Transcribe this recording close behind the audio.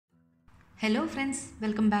Hello friends,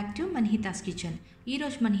 welcome back to మన్హితాస్ kitchen.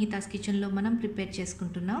 ఈరోజు మన్హితాస్ కిచెన్లో మనం ప్రిపేర్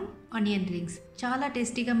చేసుకుంటున్నాం ఆనియన్ రింగ్స్. చాలా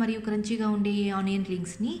టేస్టీగా మరియు క్రంచీగా ఉండే ఈ ఆనియన్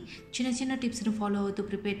రింగ్స్ని చిన్న చిన్న టిప్స్ను ఫాలో అవుతూ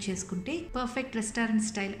ప్రిపేర్ చేసుకుంటే perfect restaurant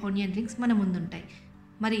style onion rings మన ముందుంటాయి.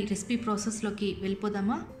 మరి రెసిపీ ప్రాసెస్లోకి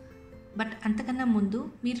వెళ్ళిపోదామా? బట్ అంతకన్నా ముందు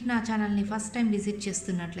మీరు నా ఛానల్ని ఫస్ట్ టైం విజిట్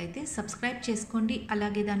చేస్తున్నట్లయితే సబ్స్క్రైబ్ చేసుకోండి.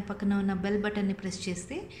 అలాగే దాని పక్కన ఉన్న బెల్ బటన్ని ప్రెస్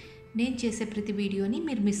చేస్తే నేను చేసే ప్రతి వీడియోని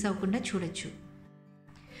మీరు మిస్ అవ్వకుండా చూడొచ్చు.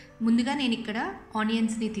 ముందుగా నేను ఇక్కడ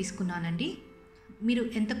ఆనియన్స్ని తీసుకున్నానండి. మీరు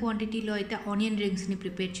ఎంత క్వాంటిటీలో అయితే ఆనియన్ రింగ్స్ని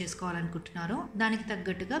ప్రిపేర్ చేసుకోవాలనుకుంటున్నారో దానికి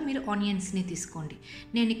తగ్గట్టుగా మీరు ఆనియన్స్ని తీసుకోండి.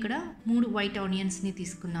 నేను ఇక్కడ 3 వైట్ ఆనియన్స్ని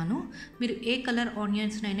తీసుకున్నాను. మీరు ఏ కలర్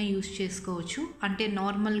ఆనియన్స్నైనా యూస్ చేసుకోవచ్చు. అంటే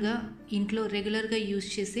నార్మల్గా ఇంట్లో రెగ్యులర్గా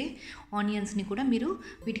యూస్ చేసే ఆనియన్స్ని కూడా మీరు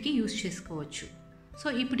వీటికి యూస్ చేసుకోవచ్చు. సో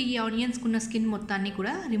ఇప్పుడు ఈ ఆనియన్స్కి ఉన్న స్కిన్ మొత్తాన్ని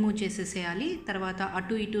కూడా రిమూవ్ చేసేసేయాలి. తర్వాత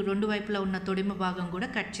అటు ఇటు రెండు వైపులా ఉన్న తొడిమ భాగం కూడా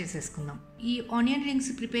కట్ చేసేసుకుందాం. ఈ ఆనియన్ రింగ్స్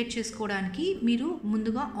ప్రిపేర్ చేసుకోవడానికి మీరు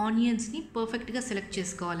ముందుగా ఆనియన్స్ని పర్ఫెక్ట్గా సెలెక్ట్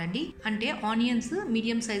చేసుకోవాలండి. అంటే ఆనియన్స్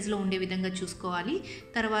మీడియం సైజులో ఉండే విధంగా చూసుకోవాలి.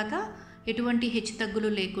 తర్వాత ఎటువంటి హెచ్చు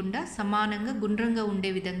తగ్గులు లేకుండా సమానంగా గుండ్రంగా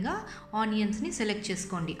ఉండే విధంగా ఆనియన్స్ని సెలెక్ట్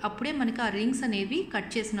చేసుకోండి. అప్పుడే మనకి ఆ రింగ్స్ అనేవి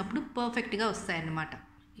కట్ చేసినప్పుడు పర్ఫెక్ట్గా వస్తాయన్నమాట.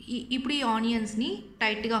 ఇప్పుడు ఈ ఆనియన్స్ని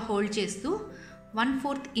టైట్గా హోల్డ్ చేస్తూ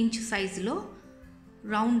 1/4 ఇంచ్ సైజులో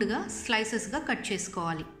రౌండ్గా స్లైసెస్గా కట్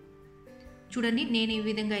చేసుకోవాలి. చూడండి, నేను ఈ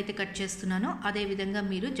విధంగా అయితే కట్ చేస్తున్నానో అదే విధంగా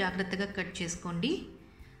మీరు జాగ్రత్తగా కట్ చేసుకోండి.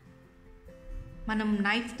 మనం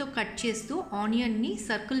నైఫ్తో కట్ చేస్తూ ఆనియన్ని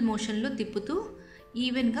సర్కిల్ మోషన్లో తిప్పుతూ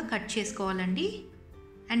ఈవెన్గా కట్ చేసుకోవాలండి.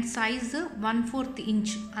 అండ్ సైజు 1/4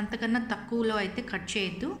 ఇంచ్, అంతకన్నా తక్కువలో అయితే కట్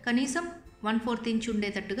చేయొద్దు. కనీసం 1/4 ఇంచ్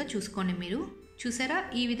ఉండేటట్టుగా చూసుకోండి. మీరు చూసారా,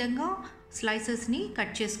 ఈ విధంగా స్లైసెస్ని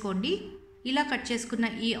కట్ చేసుకోండి. ఇలా కట్ చేసుకున్న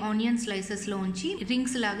ఈ ఆనియన్ స్లైసెస్లో ఉంచి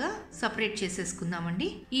రింగ్స్ లాగా సపరేట్ చేసేసుకుందామండి.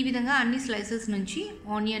 ఈ విధంగా అన్ని స్లైసెస్ నుంచి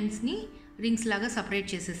ఆనియన్స్ని రింగ్స్ లాగా సపరేట్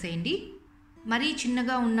చేసేసేయండి. మరీ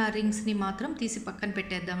చిన్నగా ఉన్న రింగ్స్ని మాత్రం తీసి పక్కన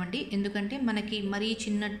పెట్టేద్దామండి. ఎందుకంటే మనకి మరీ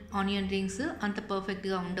చిన్న ఆనియన్ రింగ్స్ అంత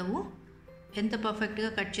పర్ఫెక్ట్గా ఉండవు. ఎంత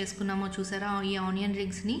పర్ఫెక్ట్గా కట్ చేసుకున్నామో చూసారా ఈ ఆనియన్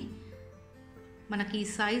రింగ్స్ని. మనకి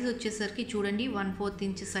సైజ్ వచ్చేసరికి చూడండి 1/4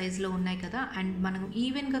 ఇంచ్ సైజులో ఉన్నాయి కదా. అండ్ మనం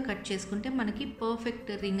ఈవెన్గా కట్ చేసుకుంటే మనకి పర్ఫెక్ట్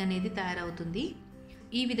రింగ్ అనేది తయారవుతుంది.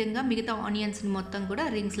 ఈ విధంగా మిగతా ఆనియన్స్ని మొత్తం కూడా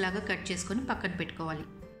రింగ్స్ లాగా కట్ చేసుకొని పక్కన పెట్టుకోవాలి.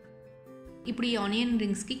 ఇప్పుడు ఈ ఆనియన్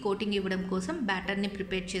రింగ్స్కి కోటింగ్ ఇవ్వడం కోసం బ్యాటర్ని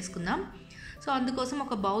ప్రిపేర్ చేసుకుందాం. సో అందుకోసం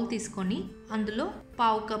ఒక బౌల్ తీసుకొని అందులో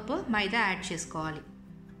 1/2 కప్ మైదా యాడ్ చేసుకోవాలి.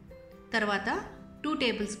 తర్వాత 2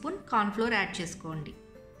 టేబుల్ స్పూన్ కార్న్ఫ్లోర్ యాడ్ చేసుకోండి.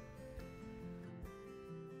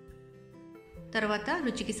 తర్వాత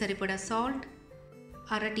రుచికి సరిపడా సాల్ట్,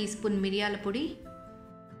 1/2 టీ స్పూన్ మిరియాల పొడి,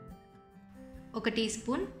 1 టీ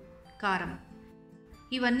స్పూన్ కారం,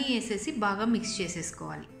 ఇవన్నీ వేసేసి బాగా మిక్స్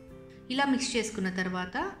చేసేసుకోవాలి. ఇలా మిక్స్ చేసుకున్న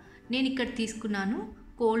తర్వాత నేను ఇక్కడ తీసుకున్నాను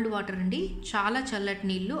కోల్డ్ వాటర్ అండి. చాలా చల్లటి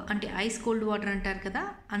నీళ్ళు, అంటే ఐస్ కోల్డ్ వాటర్ అంటారు కదా,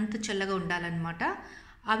 అంత చల్లగా ఉండాలన్నమాట.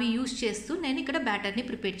 అవి యూస్ చేస్తూ నేను ఇక్కడ బ్యాటర్ని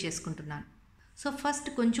ప్రిపేర్ చేసుకుంటున్నాను. సో ఫస్ట్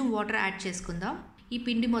కొంచెం వాటర్ యాడ్ చేసుకుందాం. ఈ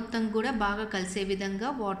పిండి మొత్తం కూడా బాగా కలిసే విధంగా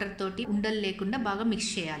వాటర్ తోటి ఉండలు లేకుండా బాగా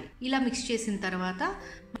మిక్స్ చేయాలి. ఇలా మిక్స్ చేసిన తర్వాత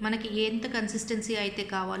మనకి ఎంత కన్సిస్టెన్సీ అయితే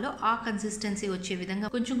కావాలో ఆ కన్సిస్టెన్సీ వచ్చే విధంగా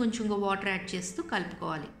కొంచెం కొంచెంగా వాటర్ యాడ్ చేస్తూ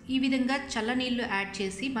కలుపుకోవాలి. ఈ విధంగా చల్ల నీళ్లు యాడ్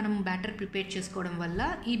చేసి మనం బ్యాటర్ ప్రిపేర్ చేసుకోవడం వల్ల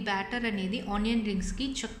ఈ బ్యాటర్ అనేది ఆనియన్ రింగ్స్కి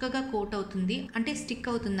చక్కగా కోట్ అవుతుంది, అంటే స్టిక్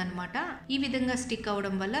అవుతుంది అనమాట. ఈ విధంగా స్టిక్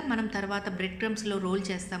అవడం వల్ల మనం తర్వాత బ్రెడ్ క్రమ్స్లో రోల్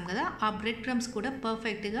చేస్తాం కదా, ఆ బ్రెడ్ క్రమ్స్ కూడా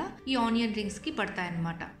పర్ఫెక్ట్గా ఈ ఆనియన్ రింగ్స్కి పడతాయి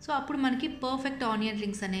అనమాట. సో అప్పుడు మనకి పర్ఫెక్ట్ ఆనియన్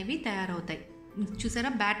రింగ్స్ అనేవి తయారవుతాయి. చూసారా,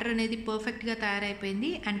 బ్యాటర్ అనేది పర్ఫెక్ట్గా తయారైపోయింది.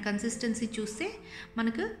 అండ్ కన్సిస్టెన్సీ చూస్తే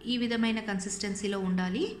మనకు ఈ విధమైన కన్సిస్టెన్సీలో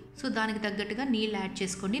ఉండాలి. సో దానికి తగ్గట్టుగా నీళ్ళు యాడ్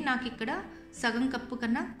చేసుకోండి. నాకు ఇక్కడ సగం కప్పు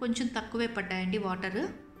కన్నా కొంచెం తక్కువే పడ్డాయండి వాటర్.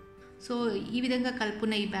 సో ఈ విధంగా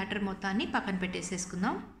కలుపుకున్న ఈ బ్యాటర్ మొత్తాన్ని పక్కన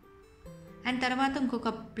పెట్టేసేసుకుందాం. అండ్ తర్వాత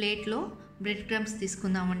ఇంకొక ప్లేట్లో బ్రెడ్ క్రమ్స్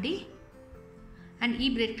తీసుకుందామండి. అండ్ ఈ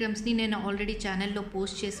బ్రెడ్ క్రమ్స్ని నేను ఆల్రెడీ ఛానల్లో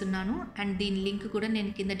పోస్ట్ చేస్తున్నాను. అండ్ దీని లింక్ కూడా నేను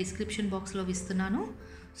కింద డిస్క్రిప్షన్ బాక్స్లో ఇస్తున్నాను.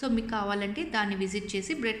 సో మీకు కావాలంటే దాన్ని విజిట్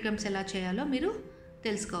చేసి బ్రెడ్ క్రమ్స్ ఎలా చేయాలో మీరు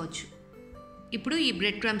తెలుసుకోవచ్చు. ఇప్పుడు ఈ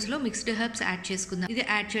బ్రెడ్ క్రమ్స్లో మిక్స్డ్ హెర్బ్స్ యాడ్ చేసుకుందాం. ఇది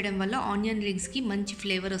యాడ్ చేయడం వల్ల ఆనియన్ రింగ్స్కి మంచి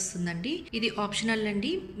ఫ్లేవర్ వస్తుందండి. ఇది ఆప్షనల్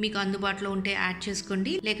అండి, మీకు అందుబాటులో ఉంటే యాడ్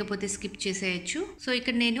చేసుకోండి, లేకపోతే స్కిప్ చేసేయచ్చు. సో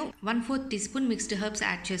ఇక్కడ నేను 1/4 tea spoon mixed herbs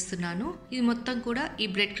add చేస్తున్నాను. ఇది మొత్తం కూడా ఈ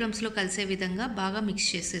బ్రెడ్ క్రమ్స్లో కలిసే విధంగా బాగా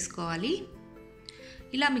మిక్స్ చేసేసుకోవాలి.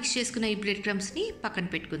 ఇలా మిక్స్ చేసుకున్న ఈ బ్రెడ్ క్రమ్స్ని పక్కన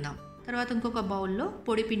పెట్టుకుందాం. తర్వాత ఇంకొక బౌల్లో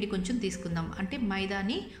పొడి పిండి కొంచెం తీసుకుందాం. అంటే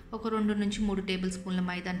మైదాని ఒక 2 నుంచి 3 టేబుల్ స్పూన్ల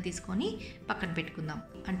మైదాని తీసుకొని పక్కన పెట్టుకుందాం.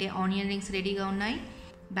 అంటే ఆనియన్ రింగ్స్ రెడీగా ఉన్నాయి,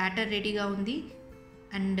 బ్యాటర్ రెడీగా ఉంది,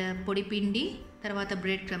 అండ్ పొడి పిండి, తర్వాత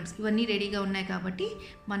బ్రెడ్ క్రమ్స్ ఇవన్నీ రెడీగా ఉన్నాయి. కాబట్టి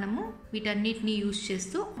మనము వీటన్నిటిని యూస్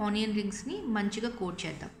చేస్తూ ఆనియన్ రింగ్స్ని మంచిగా కోట్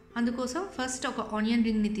చేద్దాం. అందుకోసం ఫస్ట్ ఒక ఆనియన్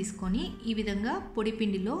రింగ్ని తీసుకొని ఈ విధంగా పొడి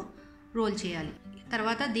పిండిలో రోల్ చేయాలి.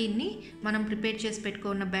 తర్వాత దీన్ని మనం ప్రిపేర్ చేసి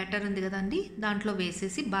పెట్టుకున్న బ్యాటర్ ఉంది కదండి, దాంట్లో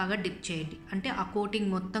వేసేసి బాగా డిప్ చేయండి. అంటే ఆ కోటింగ్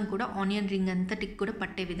మొత్తం కూడా ఆనియన్ రింగ్ అంతటికి కూడా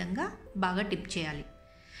పట్టే విధంగా బాగా డిప్ చేయాలి.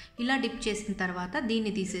 ఇలా డిప్ చేసిన తర్వాత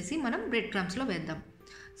దీన్ని తీసేసి మనం బ్రెడ్ క్రమ్స్లో వేద్దాం.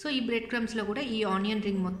 సో ఈ బ్రెడ్ క్రమ్స్లో కూడా ఈ ఆనియన్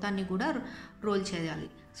రింగ్ మొత్తాన్ని కూడా రోల్ చేయాలి.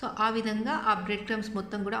 సో ఆ విధంగా ఆ బ్రెడ్ క్రమ్స్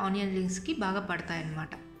మొత్తం కూడా ఆనియన్ రింగ్స్కి బాగా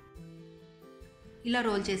పడతాయన్నమాట. ఇలా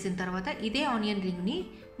రోల్ చేసిన తర్వాత ఇదే ఆనియన్ రింగ్ని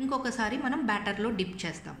ఇంకొకసారి మనం బ్యాటర్లో డిప్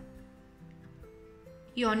చేస్తాం.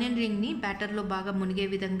 ఈ ఆనియన్ రింగ్ని బ్యాటర్లో బాగా మునిగే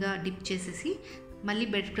విధంగా డిప్ చేసేసి మళ్ళీ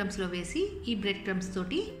బ్రెడ్ క్రమ్స్లో వేసి ఈ బ్రెడ్ క్రమ్స్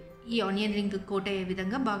తోటి ఈ ఆనియన్ రింగ్ కోట్ అయ్యే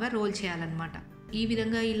విధంగా బాగా రోల్ చేయాలన్నమాట. ఈ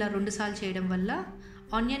విధంగా ఇలా 2 సార్లు చేయడం వల్ల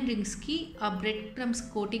ఆనియన్ రింగ్స్కి ఆ బ్రెడ్ క్రమ్స్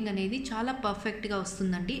కోటింగ్ అనేది చాలా పర్ఫెక్ట్గా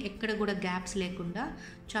వస్తుందండి. ఎక్కడ కూడా గ్యాప్స్ లేకుండా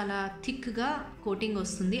చాలా థిక్గా కోటింగ్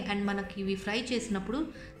వస్తుంది. అండ్ మనకి ఇవి ఫ్రై చేసినప్పుడు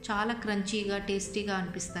చాలా క్రంచీగా టేస్టీగా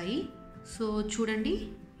అనిపిస్తాయి. సో చూడండి,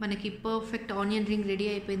 మనకి పర్ఫెక్ట్ ఆనియన్ రింగ్ రెడీ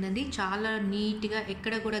అయిపోయిందండి. చాలా నీట్గా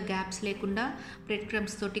ఎక్కడ కూడా గ్యాప్స్ లేకుండా బ్రెడ్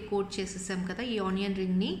క్రమ్స్ తోటి కోట్ చేసేసాం కదా ఈ ఆనియన్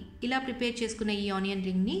రింగ్ని. ఇలా ప్రిపేర్ చేసుకున్న ఈ ఆనియన్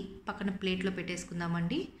రింగ్ని పక్కన ప్లేట్లో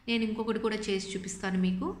పెట్టేసుకుందామండి. నేను ఇంకొకటి కూడా చేసి చూపిస్తాను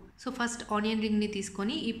మీకు. సో ఫస్ట్ ఆనియన్ రింగ్ని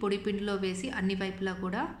తీసుకొని ఈ పొడి పిండిలో వేసి అన్ని వైపులా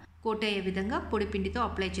కూడా కోట్ అయ్యే విధంగా పొడి పిండితో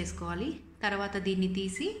అప్లై చేసుకోవాలి. తర్వాత దీన్ని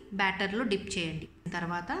తీసి బ్యాటర్లో డిప్ చేయండి.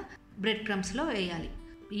 తర్వాత బ్రెడ్ క్రమ్స్లో వేయాలి.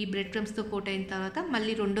 ఈ బ్రెడ్ క్రమ్స్తో కోట్ అయిన తర్వాత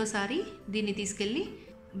మళ్ళీ రెండోసారి దీన్ని తీసుకెళ్ళి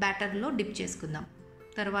బ్యాటర్లో డిప్ చేసుకుందాం.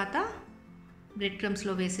 తర్వాత బ్రెడ్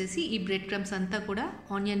క్రమ్స్లో వేసేసి ఈ బ్రెడ్ క్రమ్స్ అంతా కూడా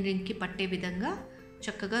ఆనియన్ రింగ్కి పట్టే విధంగా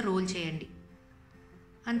చక్కగా రోల్ చేయండి.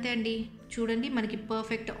 అంతే అండి, చూడండి మనకి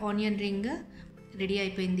పర్ఫెక్ట్ ఆనియన్ రింగ్ రెడీ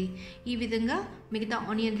అయిపోయింది. ఈ విధంగా మిగతా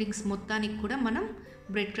ఆనియన్ రింగ్స్ మొత్తానికి కూడా మనం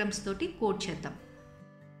బ్రెడ్ క్రమ్స్ తోటి కోట్ చేద్దాం.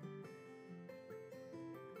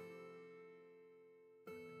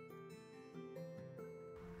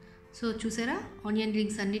 సో చూసారా, ఆనియన్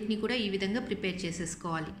రింగ్స్ అన్నిటినీ కూడా ఈ విధంగా ప్రిపేర్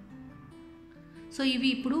చేసేసుకోవాలి. సో ఇవి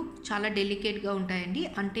ఇప్పుడు చాలా డెలికేట్గా ఉంటాయండి.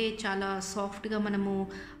 అంటే చాలా సాఫ్ట్గా మనము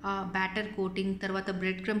బ్యాటర్ కోటింగ్ తర్వాత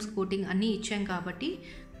బ్రెడ్ క్రమ్స్ కోటింగ్ అన్నీ ఇచ్చాం కాబట్టి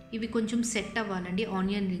ఇవి కొంచెం సెట్ అవ్వాలండి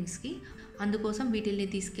ఆనియన్ రింగ్స్కి. అందుకోసం వీటిల్ని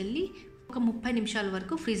తీసుకెళ్ళి ఒక 30 నిమిషాల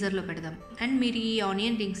వరకు ఫ్రీజర్లో పెడదాం. అండ్ మీరు ఈ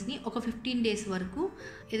ఆనియన్ రింగ్స్ని ఒక 15 డేస్ వరకు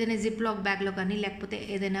ఏదైనా జిప్ లాక్ బ్యాగ్లో కానీ లేకపోతే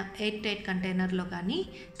ఏదైనా ఎయిర్ టైట్ కంటైనర్లో కానీ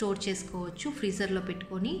స్టోర్ చేసుకోవచ్చు ఫ్రీజర్లో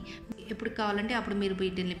పెట్టుకొని. ఎప్పుడు కావాలంటే అప్పుడు మీరు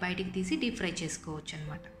వీటిని బయటికి తీసి డీప్ ఫ్రై చేసుకోవచ్చు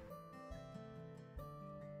అనమాట.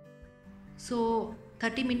 సో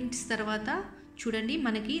 30 మినిట్స్ తర్వాత చూడండి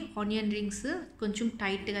మనకి ఆనియన్ రింగ్స్ కొంచెం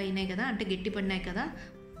టైట్గా అయినాయి కదా, అంటే గట్టిపడినాయి కదా.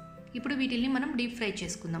 ఇప్పుడు వీటిని మనం డీప్ ఫ్రై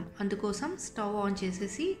చేసుకుందాం. అందుకోసం స్టవ్ ఆన్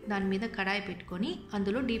చేసేసి దాని మీద కడాయి పెట్టుకొని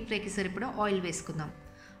అందులో డీప్ ఫ్రైకి సరిపడా ఆయిల్ వేసుకుందాం.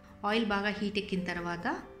 ఆయిల్ బాగా హీట్ ఎక్కిన తర్వాత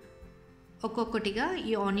ఒక్కొక్కటిగా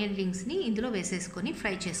ఈ ఆనియన్ రింగ్స్ని ఇందులో వేసేసుకొని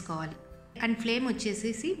ఫ్రై చేసుకోవాలి. అండ్ ఫ్లేమ్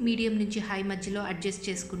వచ్చేసేసి మీడియం నుంచి హై మధ్యలో అడ్జస్ట్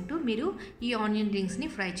చేసుకుంటూ మీరు ఈ ఆనియన్ రింగ్స్ని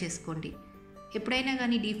ఫ్రై చేసుకోండి. ఎప్పుడైనా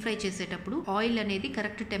కానీ డీప్ ఫ్రై చేసేటప్పుడు ఆయిల్ అనేది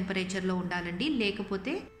కరెక్ట్ టెంపరేచర్లో ఉండాలండి.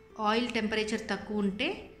 లేకపోతే ఆయిల్ టెంపరేచర్ తక్కువ ఉంటే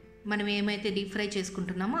మనం ఏమైతే డీప్ ఫ్రై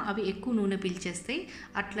చేసుకుంటున్నామో అవి ఎక్కువ నూనె పీల్చేస్తాయి.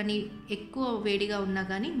 అట్లని ఎక్కువ వేడిగా ఉన్నా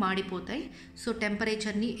కానీ మాడిపోతాయి. సో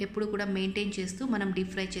టెంపరేచర్ని ఎప్పుడు కూడా మెయింటైన్ చేస్తూ మనం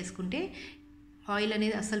డీప్ ఫ్రై చేసుకుంటే ఆయిల్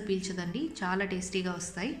అనేది అస్సలు పీల్చదండి, చాలా టేస్టీగా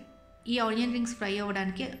వస్తాయి. ఈ ఆనియన్ రింగ్స్ ఫ్రై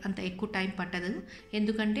అవ్వడానికి అంత ఎక్కువ టైం పట్టదు,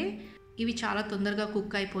 ఎందుకంటే ఇవి చాలా తొందరగా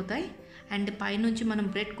కుక్ అయిపోతాయి. అండ్ పైనుంచి మనం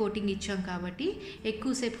బ్రెడ్ కోటింగ్ ఇచ్చాం కాబట్టి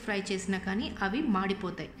ఎక్కువసేపు ఫ్రై చేసినా కానీ అవి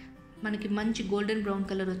మాడిపోతాయి. మనకి మంచి గోల్డెన్ బ్రౌన్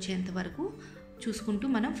కలర్ వచ్చేంత వరకు చూసుకుంటూ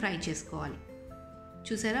మనం ఫ్రై చేసుకోవాలి.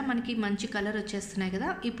 చూసారా, మనకి మంచి కలర్ వచ్చేస్తున్నాయి కదా.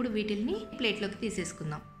 ఇప్పుడు వీటిల్ని ప్లేట్లోకి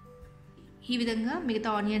తీసేసుకుందాం. ఈ విధంగా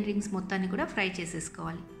మిగతా ఆనియన్ రింగ్స్ మొత్తాన్ని కూడా ఫ్రై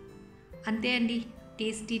చేసేసుకోవాలి. అంతే అండి,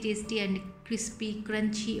 tasty and crispy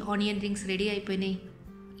crunchy onion rings ready అయిపోయినాయి.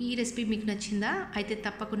 ఈ రెసిపీ మీకు నచ్చిందా? అయితే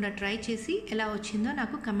తప్పకుండా ట్రై చేసి ఎలా వచ్చిందో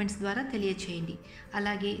నాకు కమెంట్స్ ద్వారా తెలియచేయండి.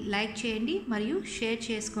 అలాగే లైక్ చేయండి మరియు షేర్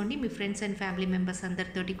చేసుకోండి మీ ఫ్రెండ్స్ అండ్ ఫ్యామిలీ మెంబర్స్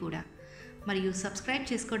అందరితోటి కూడా. మరియు సబ్స్క్రైబ్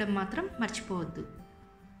చేసుకోవడం మాత్రం మర్చిపోవద్దు.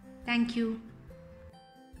 Thank you.